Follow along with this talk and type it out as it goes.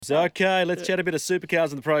Okay, let's chat a bit of supercars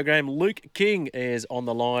in the program. Luke King is on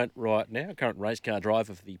the line right now, current race car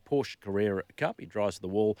driver for the Porsche Carrera Cup. He drives for the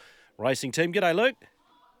Wall Racing Team. G'day, Luke.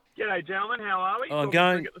 G'day, gentlemen. How are we? I'm Talking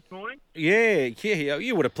going. cricket this morning. Yeah.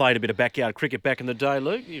 You would have played a bit of backyard cricket back in the day,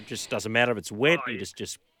 Luke. It just doesn't matter if it's wet. Oh, You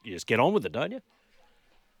yeah. just get on with it, don't you?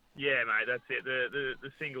 Yeah, mate, that's it. The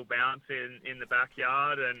single bounce in the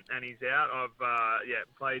backyard and he's out.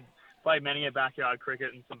 I've played many a backyard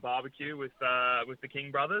cricket and some barbecue with the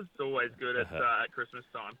King brothers. It's always good at Christmas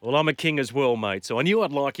time. Well, I'm a king as well, mate, so I knew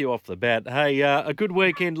I'd like you off the bat. Hey, a good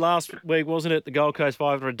weekend last week, wasn't it? The Gold Coast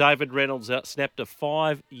 500. David Reynolds snapped a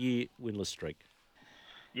 5-year winless streak.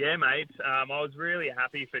 Yeah, mate. I was really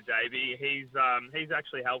happy for Davey. He's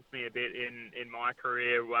actually helped me a bit in my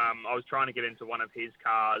career. I was trying to get into one of his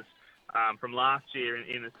cars from last year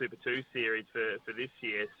in the Super 2 series for this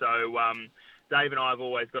year. So Dave and I have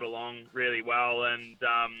always got along really well, and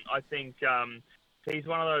I think he's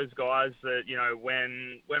one of those guys that, you know,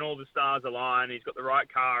 when all the stars align, he's got the right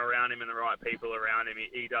car around him and the right people around him.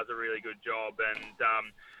 He does a really good job, and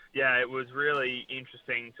it was really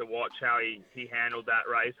interesting to watch how he handled that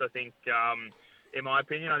race. I think, in my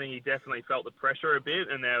opinion, I think he definitely felt the pressure a bit,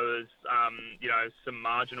 and there was, some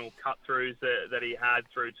marginal cut-throughs that he had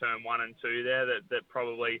through turn 1 and 2 there that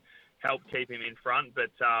probably helped keep him in front. But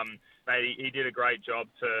mate, he did a great job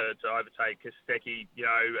to overtake Kostecki, you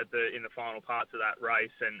know, in the final parts of that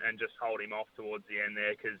race and just hold him off towards the end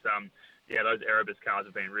there because, those Erebus cars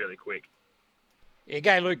have been really quick. Yeah,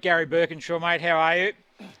 g'day, Luke. Gary Birkinshaw, mate. How are you?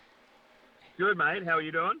 Good, mate. How are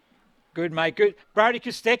you doing? Good, mate. Good. Brody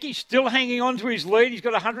Kostecki still hanging on to his lead. He's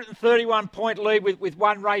got a 131-point lead with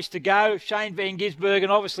one race to go. Shane Van Gisbergen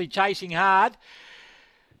obviously chasing hard.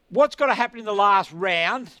 What's got to happen in the last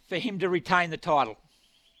round for him to retain the title,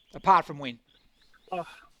 apart from win? Oh,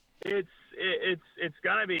 it's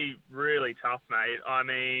going to be really tough, mate. I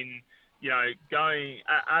mean, you know,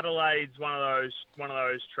 Adelaide's one of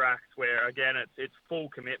those tracks where, again, it's full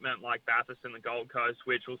commitment like Bathurst and the Gold Coast,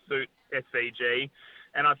 which will suit SVG.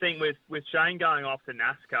 And I think with Shane going off to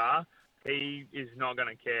NASCAR, he is not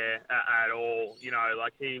going to care at all. You know,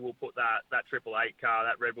 like he will put that Triple Eight car,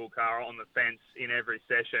 that Red Bull car on the fence in every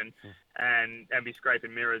session and be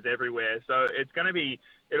scraping mirrors everywhere. So it'll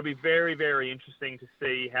be very, very interesting to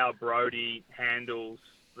see how Brody handles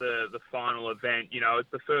the final event. You know,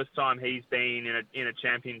 it's the first time he's been in a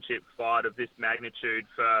championship fight of this magnitude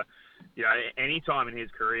for, you know, any time in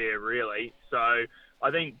his career, really. So I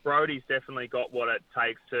think Brody's definitely got what it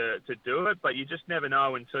takes to do it, but you just never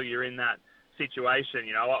know until you're in that situation.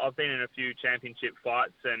 You know, I've been in a few championship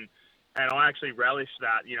fights and I actually relish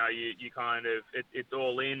that. You know, you kind of, it's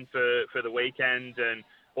all in for the weekend and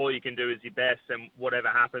all you can do is your best and whatever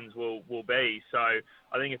happens will be. So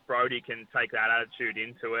I think if Brody can take that attitude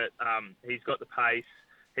into it, he's got the pace.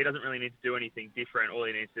 He doesn't really need to do anything different. All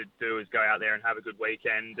he needs to do is go out there and have a good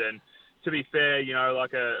weekend. And to be fair, you know,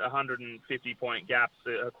 like a 150-point gap's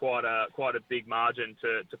quite a big margin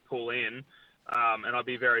to pull in. And I'd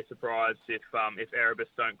be very surprised if Erebus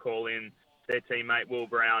don't call in their teammate Will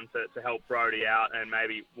Brown to help Brody out and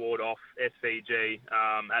maybe ward off SVG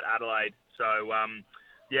at Adelaide. So, I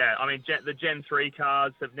mean, the Gen 3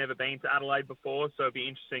 cars have never been to Adelaide before, so it'd be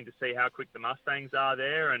interesting to see how quick the Mustangs are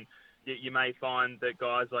there. And you may find that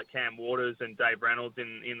guys like Cam Waters and Dave Reynolds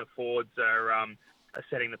in the Fords are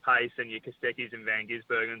setting the pace, and your Kosteckis and Van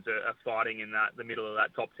Gisbergens are fighting in the middle of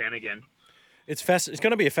that top 10 again. It's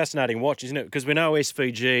going to be a fascinating watch, isn't it? Because we know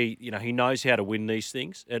SVG, you know, he knows how to win these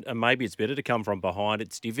things, and maybe it's better to come from behind.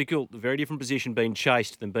 It's difficult, a very different position being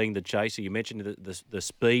chased than being the chaser. You mentioned the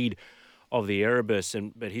speed of the Erebus,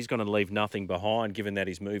 but he's going to leave nothing behind given that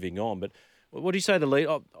he's moving on. But what do you say the lead?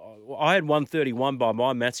 I had 131 by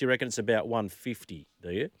my maths. You reckon it's about 150,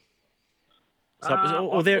 do you? So, I'm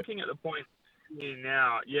looking at the point here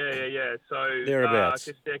now. Yeah. So thereabouts.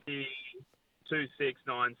 Kostecki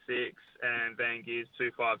 2696 and Van Gies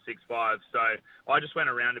 2565. So I just went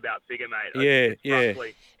a roundabout figure, mate. Yeah.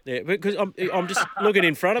 Because I'm just looking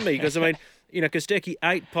in front of me because I mean, you know, Kostecki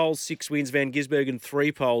 8 poles, 6 wins, Van Gisbergen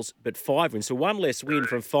 3 poles, but 5 wins. So 1 less win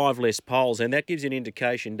from 5 less poles, and that gives you an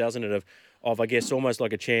indication, doesn't it, of I guess almost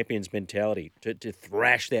like a champion's mentality to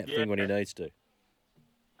thrash that thing when he needs to.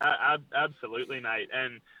 Absolutely, mate.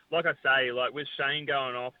 And like I say, like with Shane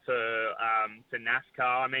going off to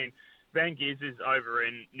NASCAR, I mean, Van Gies is over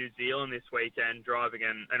in New Zealand this weekend driving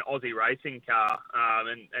an Aussie racing car.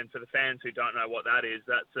 And for the fans who don't know what that is,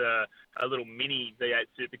 that's a little mini V8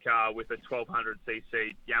 supercar with a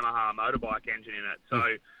 1200cc Yamaha motorbike engine in it. So,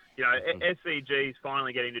 you know, SVG's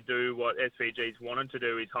finally getting to do what SVG's wanted to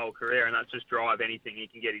do his whole career, and that's just drive anything he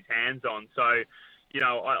can get his hands on. So,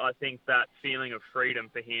 I think that feeling of freedom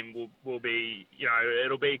for him will be,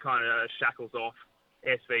 it'll be kind of shackles off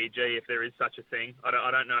SVG if there is such a thing. I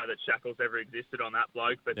don't know that shackles ever existed on that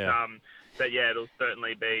bloke, but it'll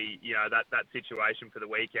certainly be that situation for the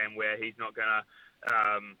weekend where he's not gonna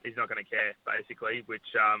care basically, which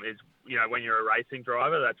is when you're a racing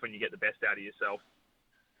driver, that's when you get the best out of yourself.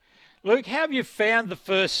 Luke, how have you found the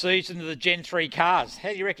first season of the Gen 3 cars? How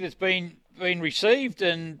do you reckon it's been received,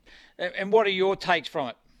 and what are your takes from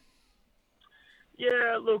it?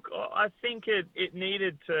 Yeah, look, I think it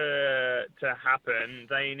needed to happen.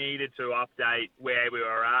 They needed to update where we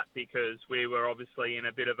were at because we were obviously in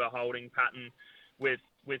a bit of a holding pattern with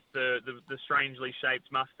the strangely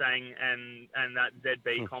shaped Mustang and that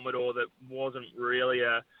ZB Commodore that wasn't really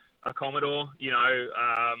a Commodore,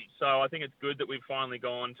 So I think it's good that we've finally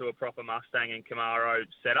gone to a proper Mustang and Camaro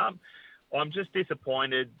setup. I'm just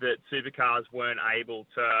disappointed that supercars weren't able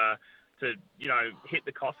to hit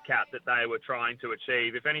the cost cap that they were trying to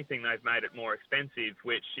achieve. If anything, they've made it more expensive,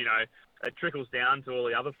 which, it trickles down to all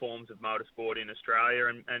the other forms of motorsport in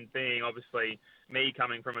Australia. And being obviously me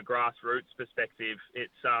coming from a grassroots perspective,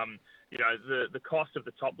 it's, the cost of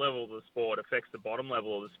the top level of the sport affects the bottom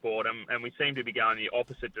level of the sport. And we seem to be going the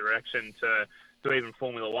opposite direction to even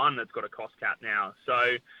Formula One that's got a cost cap now.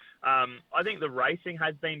 So, I think the racing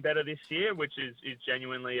has been better this year, which is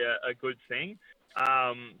genuinely a good thing.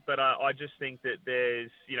 But I just think that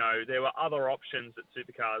there were other options that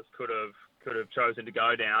supercars could have chosen to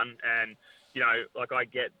go down. And, I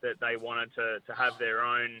get that they wanted to have their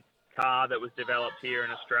own car that was developed here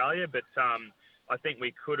in Australia, but I think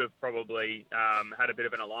we could have probably had a bit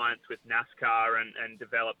of an alliance with NASCAR and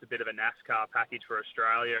developed a bit of a NASCAR package for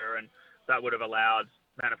Australia, and that would have allowed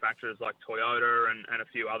manufacturers like Toyota and a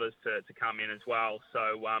few others to come in as well.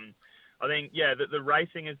 So I think, the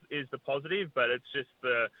racing is the positive, but it's just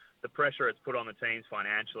the pressure it's put on the teams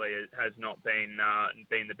financially has not been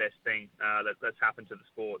the best thing that's happened to the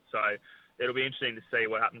sport. So it'll be interesting to see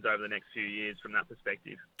what happens over the next few years from that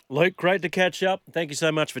perspective. Luke, great to catch up. Thank you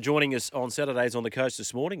so much for joining us on Saturdays on the Coast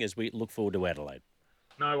this morning as we look forward to Adelaide.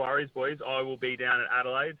 No worries, boys. I will be down at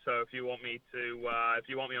Adelaide, so if you want me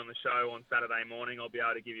on the show on Saturday morning, I'll be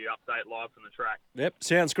able to give you an update live from the track. Yep,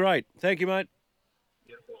 sounds great. Thank you, mate.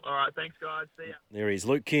 Beautiful. All right, thanks, guys. See ya. There he is,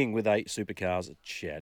 Luke King with a Supercars chat.